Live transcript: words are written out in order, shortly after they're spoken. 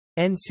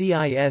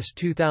NCIS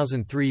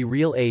 2003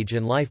 Real Age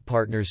and Life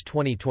Partners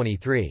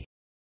 2023.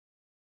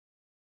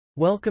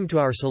 Welcome to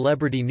our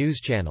celebrity news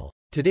channel.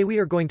 Today we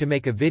are going to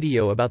make a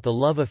video about the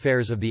love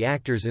affairs of the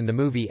actors in the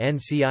movie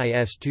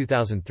NCIS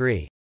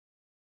 2003.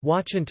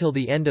 Watch until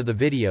the end of the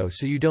video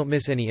so you don't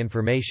miss any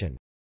information.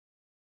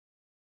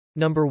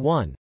 Number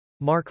 1.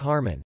 Mark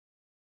Harmon.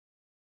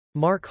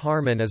 Mark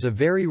Harmon is a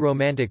very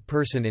romantic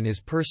person in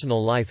his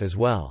personal life as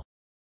well.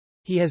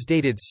 He has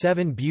dated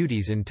 7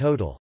 beauties in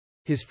total.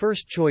 His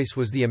first choice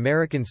was the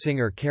American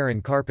singer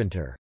Karen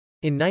Carpenter.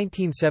 In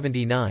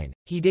 1979,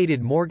 he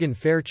dated Morgan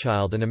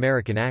Fairchild, an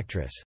American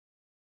actress.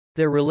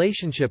 Their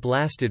relationship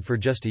lasted for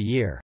just a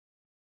year.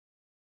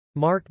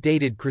 Mark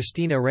dated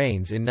Christina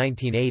Rains in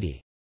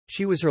 1980.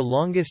 She was her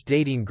longest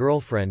dating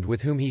girlfriend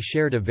with whom he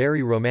shared a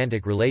very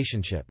romantic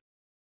relationship.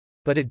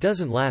 But it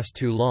doesn't last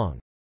too long.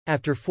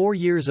 After 4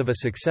 years of a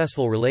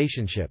successful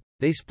relationship,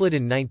 they split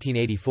in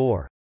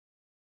 1984.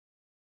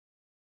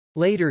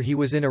 Later he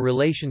was in a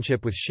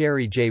relationship with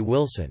Sherry J.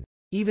 Wilson,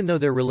 even though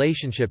their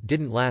relationship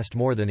didn't last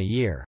more than a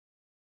year.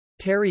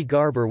 Terry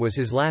Garber was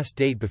his last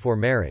date before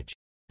marriage.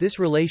 This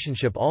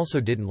relationship also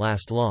didn't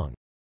last long.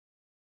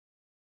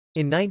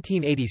 In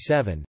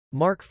 1987,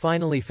 Mark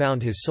finally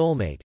found his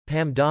soulmate,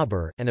 Pam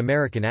Dawber, an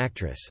American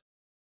actress.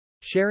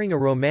 Sharing a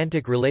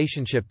romantic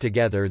relationship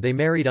together, they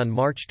married on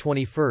March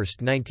 21,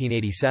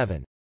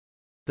 1987.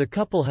 The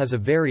couple has a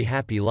very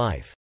happy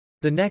life.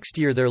 The next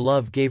year their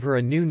love gave her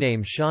a new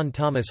name, Sean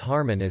Thomas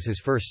Harmon, as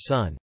his first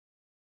son.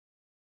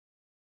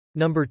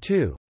 Number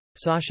 2.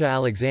 Sasha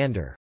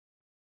Alexander.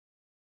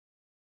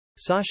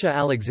 Sasha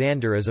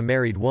Alexander is a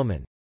married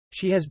woman.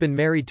 She has been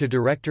married to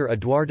director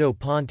Eduardo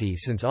Ponti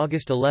since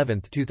August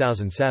 11,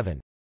 2007.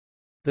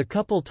 The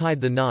couple tied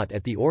the knot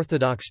at the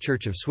Orthodox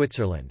Church of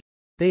Switzerland.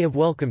 They have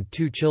welcomed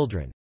 2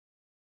 children.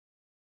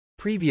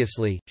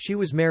 Previously, she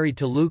was married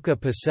to Luca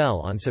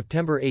Pacelle on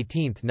September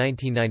 18,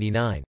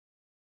 1999.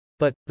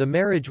 But, the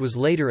marriage was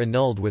later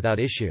annulled without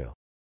issue.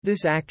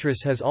 This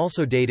actress has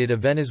also dated a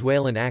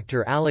Venezuelan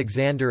actor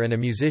Alexander and a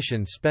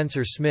musician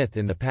Spencer Smith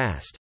in the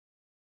past.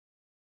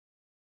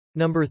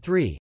 Number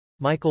 3.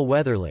 Michael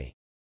Weatherly.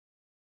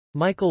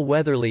 Michael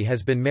Weatherly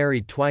has been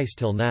married twice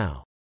till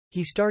now.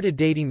 He started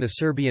dating the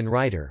Serbian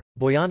writer,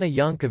 Bojana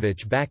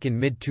Jankovic, back in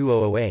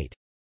mid-2008.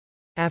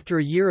 After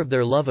a year of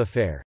their love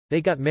affair,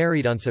 they got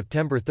married on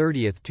September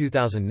 30,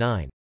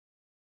 2009.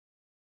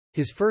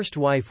 His first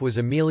wife was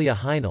Amelia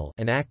Heinel,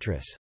 an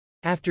actress.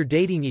 After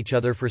dating each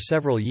other for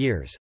several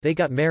years, they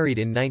got married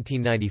in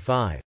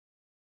 1995.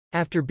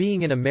 After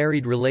being in a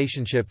married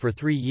relationship for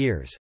 3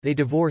 years, they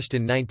divorced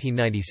in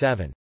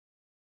 1997.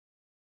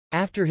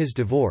 After his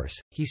divorce,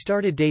 he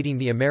started dating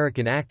the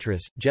American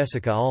actress,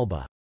 Jessica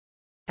Alba.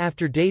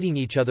 After dating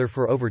each other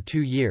for over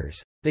 2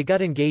 years, they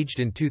got engaged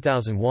in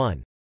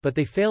 2001, but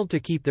they failed to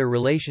keep their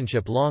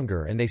relationship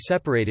longer and they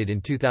separated in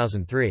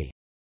 2003.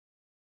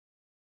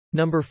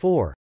 Number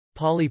 4.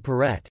 Polly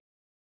Perrette.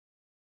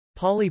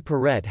 Polly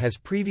Perrette has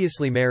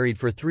previously married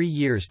for 3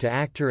 years to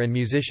actor and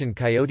musician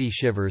Coyote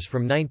Shivers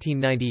from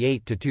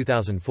 1998 to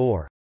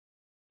 2004.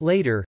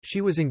 Later, she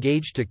was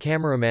engaged to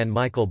cameraman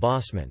Michael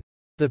Bossman.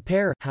 The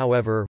pair,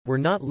 however, were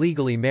not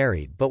legally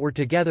married but were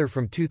together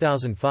from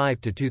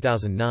 2005 to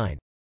 2009.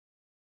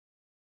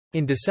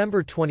 In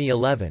December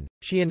 2011,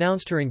 she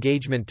announced her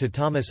engagement to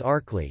Thomas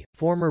Arkley,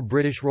 former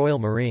British Royal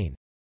Marine.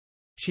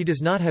 She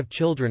does not have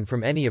children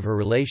from any of her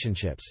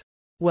relationships.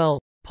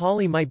 Well,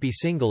 Polly might be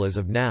single as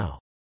of now.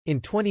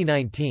 In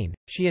 2019,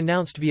 she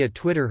announced via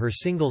Twitter her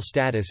single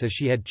status as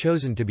she had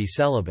chosen to be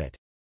celibate.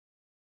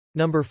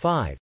 Number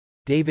 5.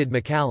 David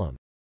McCallum.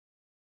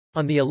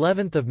 On the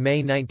 11th of May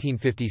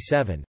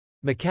 1957,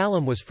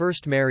 McCallum was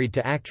first married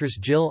to actress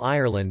Jill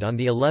Ireland on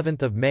the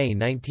 11th of May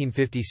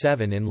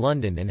 1957 in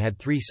London and had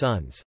 3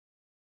 sons.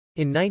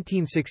 In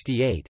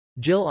 1968,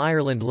 Jill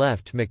Ireland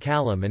left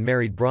McCallum and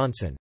married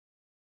Bronson.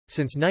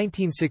 Since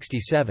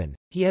 1967,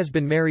 he has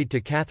been married to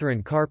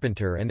Catherine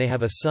Carpenter and they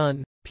have a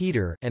son,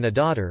 Peter, and a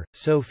daughter,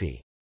 Sophie.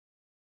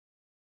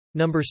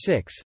 Number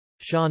 6.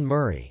 Sean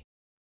Murray.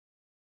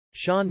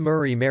 Sean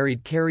Murray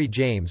married Kerry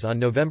James on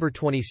November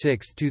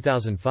 26,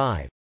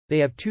 2005. They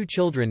have 2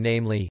 children,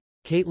 namely,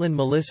 Caitlin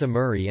Melissa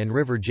Murray and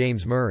River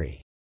James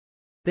Murray.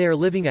 They are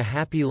living a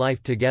happy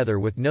life together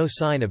with no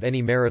sign of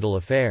any marital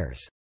affairs.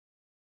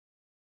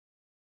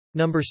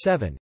 Number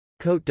 7.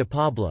 Cote de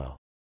Pablo.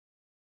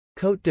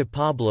 Cote de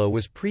Pablo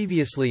was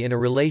previously in a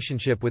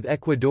relationship with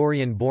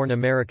Ecuadorian-born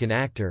American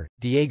actor,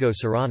 Diego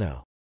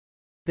Serrano.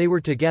 They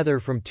were together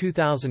from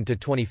 2000 to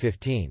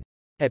 2015.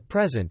 At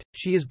present,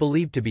 she is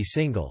believed to be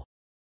single.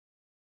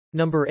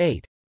 Number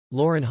 8.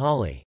 Lauren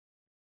Holly.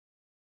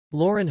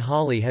 Lauren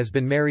Holly has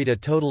been married a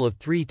total of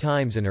 3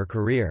 times in her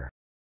career.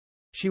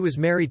 She was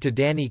married to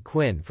Danny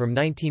Quinn from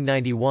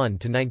 1991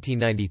 to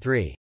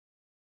 1993.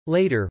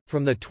 Later,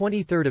 from the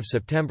 23rd of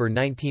September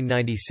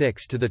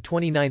 1996 to the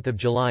 29th of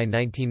July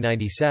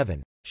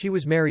 1997, she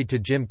was married to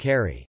Jim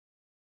Carrey.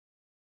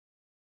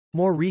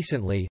 More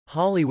recently,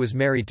 Holly was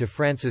married to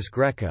Francis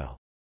Greco.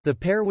 The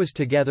pair was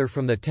together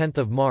from 10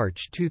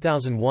 March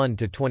 2001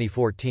 to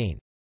 2014.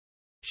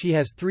 She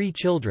has 3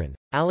 children,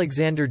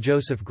 Alexander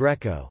Joseph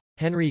Greco,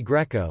 Henry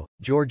Greco,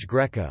 George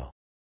Greco.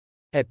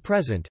 At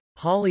present,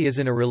 Holly is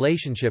in a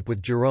relationship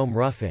with Jerome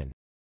Ruffin.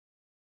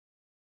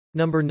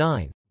 Number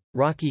 9.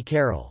 Rocky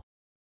Carroll.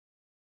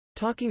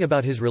 Talking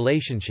about his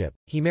relationship,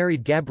 he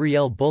married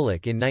Gabrielle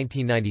Bullock in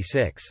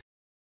 1996.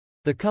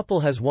 The couple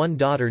has one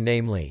daughter,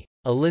 namely,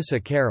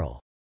 Alyssa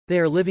Carroll. They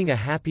are living a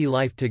happy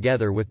life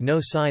together with no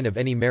sign of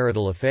any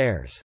marital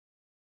affairs.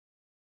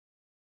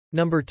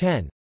 Number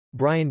 10.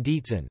 Brian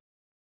Dietzen.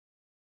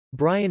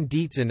 Brian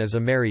Dietzen is a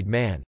married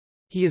man.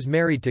 He is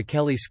married to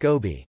Kelly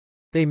Scobie.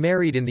 They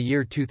married in the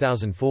year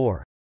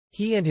 2004.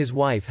 He and his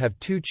wife have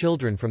 2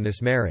 children from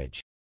this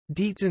marriage.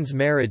 Dietzen's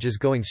marriage is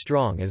going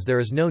strong as there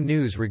is no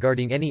news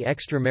regarding any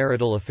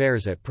extramarital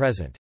affairs at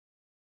present.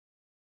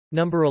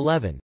 Number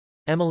 11.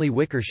 Emily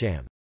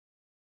Wickersham.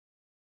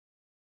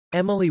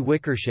 Emily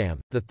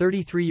Wickersham, the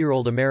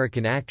 33-year-old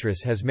American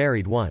actress, has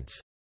married once.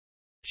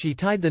 She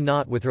tied the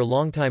knot with her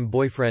longtime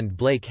boyfriend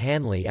Blake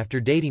Hanley after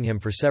dating him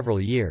for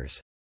several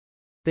years.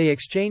 They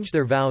exchanged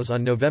their vows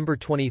on November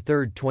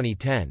 23,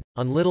 2010,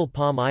 on Little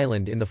Palm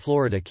Island in the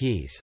Florida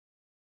Keys.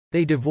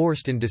 They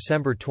divorced in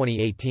December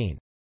 2018.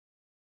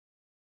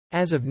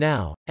 As of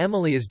now,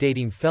 Emily is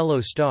dating fellow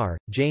star,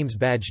 James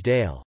Badge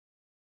Dale.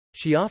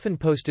 She often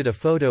posted a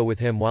photo with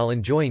him while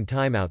enjoying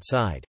time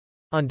outside.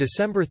 On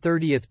December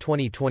 30,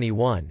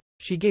 2021,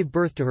 she gave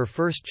birth to her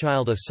first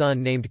child, a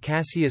son named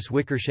Cassius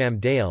Wickersham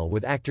Dale,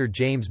 with actor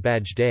James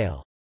Badge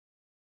Dale.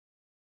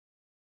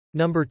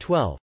 Number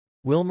 12.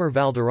 Wilmer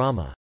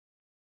Valderrama.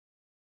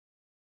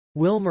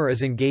 Wilmer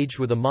is engaged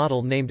with a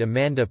model named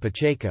Amanda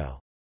Pacheco.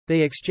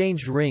 They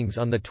exchanged rings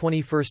on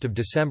 21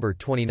 December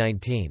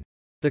 2019.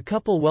 The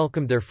couple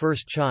welcomed their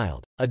first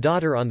child, a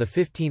daughter, on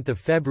 15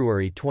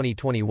 February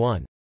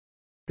 2021.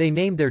 They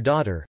named their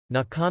daughter,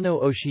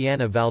 Nakano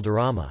Oceana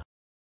Valderrama.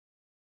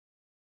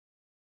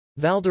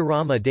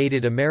 Valderrama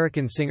dated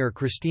American singer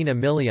Christina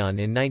Milian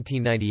in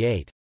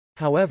 1998.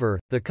 However,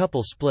 the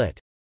couple split.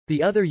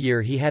 The other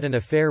year he had an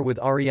affair with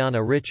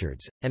Ariana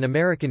Richards, an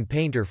American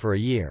painter, for a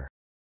year.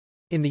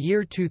 In the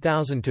year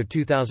 2000 to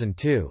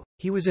 2002,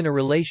 he was in a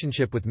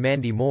relationship with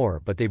Mandy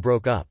Moore, but they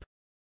broke up.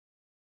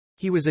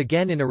 He was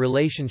again in a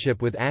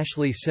relationship with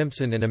Ashlee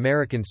Simpson, an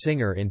American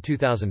singer, in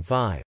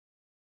 2005.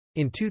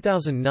 In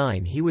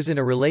 2009 he was in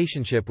a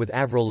relationship with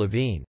Avril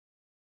Lavigne.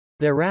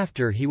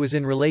 Thereafter he was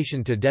in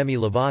relation to Demi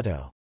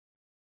Lovato.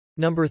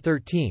 Number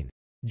 13.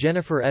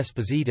 Jennifer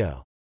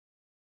Esposito.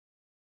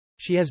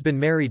 She has been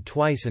married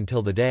twice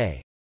until the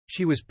day.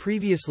 She was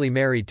previously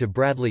married to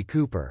Bradley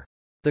Cooper.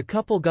 The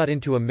couple got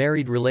into a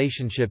married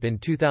relationship in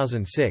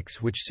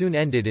 2006 which soon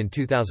ended in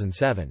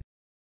 2007.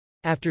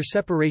 After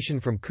separation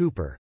from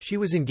Cooper, she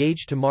was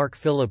engaged to Mark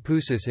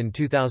Philippoussis in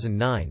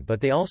 2009,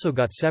 but they also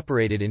got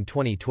separated in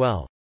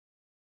 2012.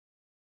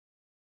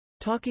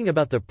 Talking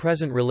about the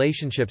present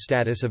relationship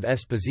status of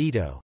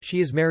Esposito,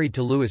 she is married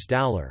to Louis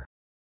Dowler.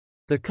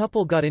 The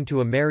couple got into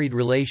a married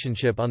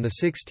relationship on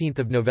 16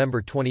 November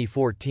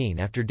 2014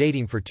 after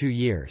dating for 2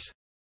 years.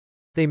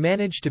 They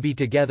managed to be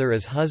together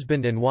as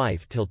husband and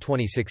wife till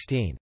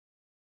 2016.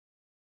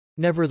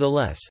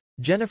 Nevertheless,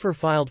 Jennifer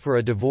filed for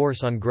a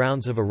divorce on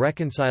grounds of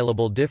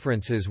irreconcilable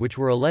differences which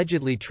were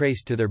allegedly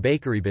traced to their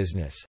bakery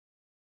business.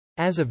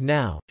 As of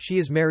now, she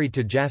is married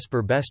to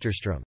Jasper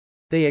Besterstrom.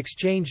 They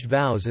exchanged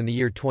vows in the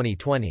year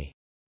 2020.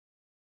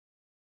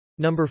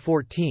 Number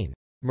 14.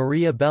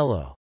 Maria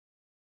Bello.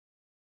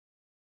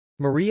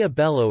 Maria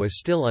Bello is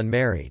still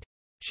unmarried.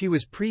 She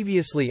was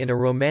previously in a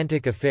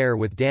romantic affair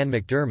with Dan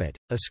McDermott,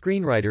 a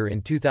screenwriter,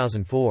 in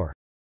 2004.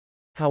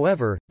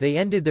 However, they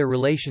ended their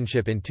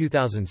relationship in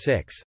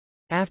 2006.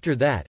 After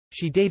that,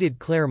 she dated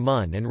Claire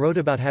Munn and wrote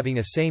about having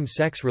a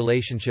same-sex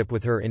relationship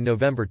with her in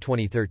November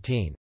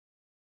 2013.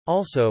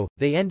 Also,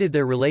 they ended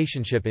their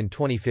relationship in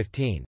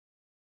 2015.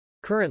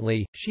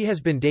 Currently, she has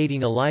been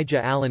dating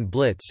Elijah Allen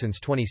Blitz since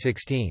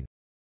 2016.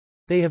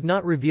 They have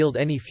not revealed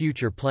any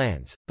future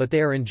plans, but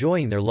they are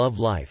enjoying their love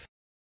life.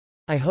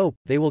 I hope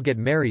they will get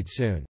married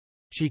soon.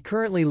 She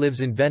currently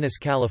lives in Venice,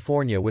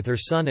 California with her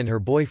son and her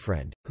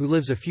boyfriend, who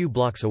lives a few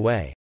blocks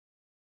away.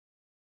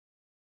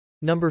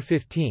 Number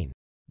 15.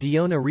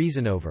 Diona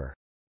Reasonover.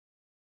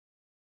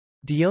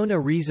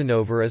 Diona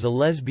Reasonover is a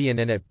lesbian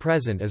and at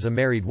present is a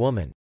married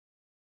woman.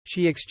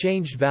 She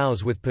exchanged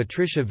vows with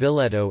Patricia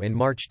Villetto in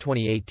March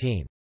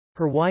 2018.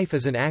 Her wife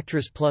is an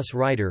actress plus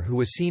writer who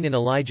was seen in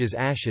Elijah's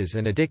Ashes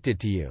and Addicted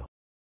to You.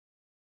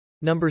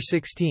 Number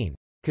 16.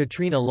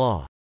 Katrina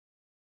Law.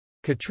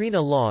 Katrina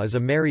Law is a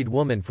married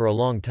woman for a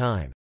long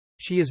time.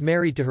 She is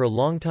married to her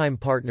longtime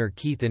partner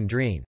Keith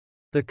Andreen.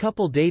 The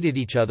couple dated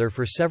each other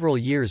for several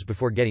years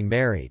before getting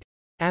married.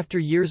 After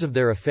years of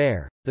their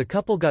affair, the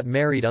couple got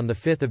married on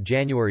 5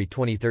 January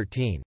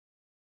 2013.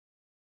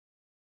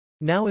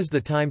 Now is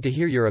the time to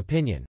hear your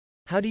opinion.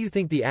 How do you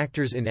think the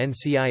actors in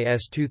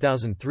NCIS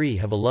 2003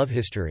 have a love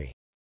history?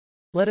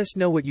 Let us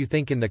know what you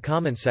think in the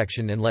comment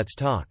section and let's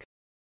talk.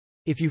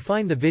 If you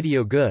find the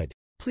video good,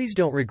 please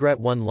don't regret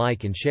one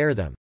like and share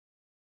them.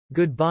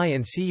 Goodbye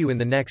and see you in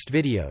the next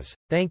videos.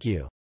 Thank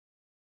you.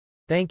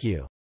 Thank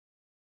you.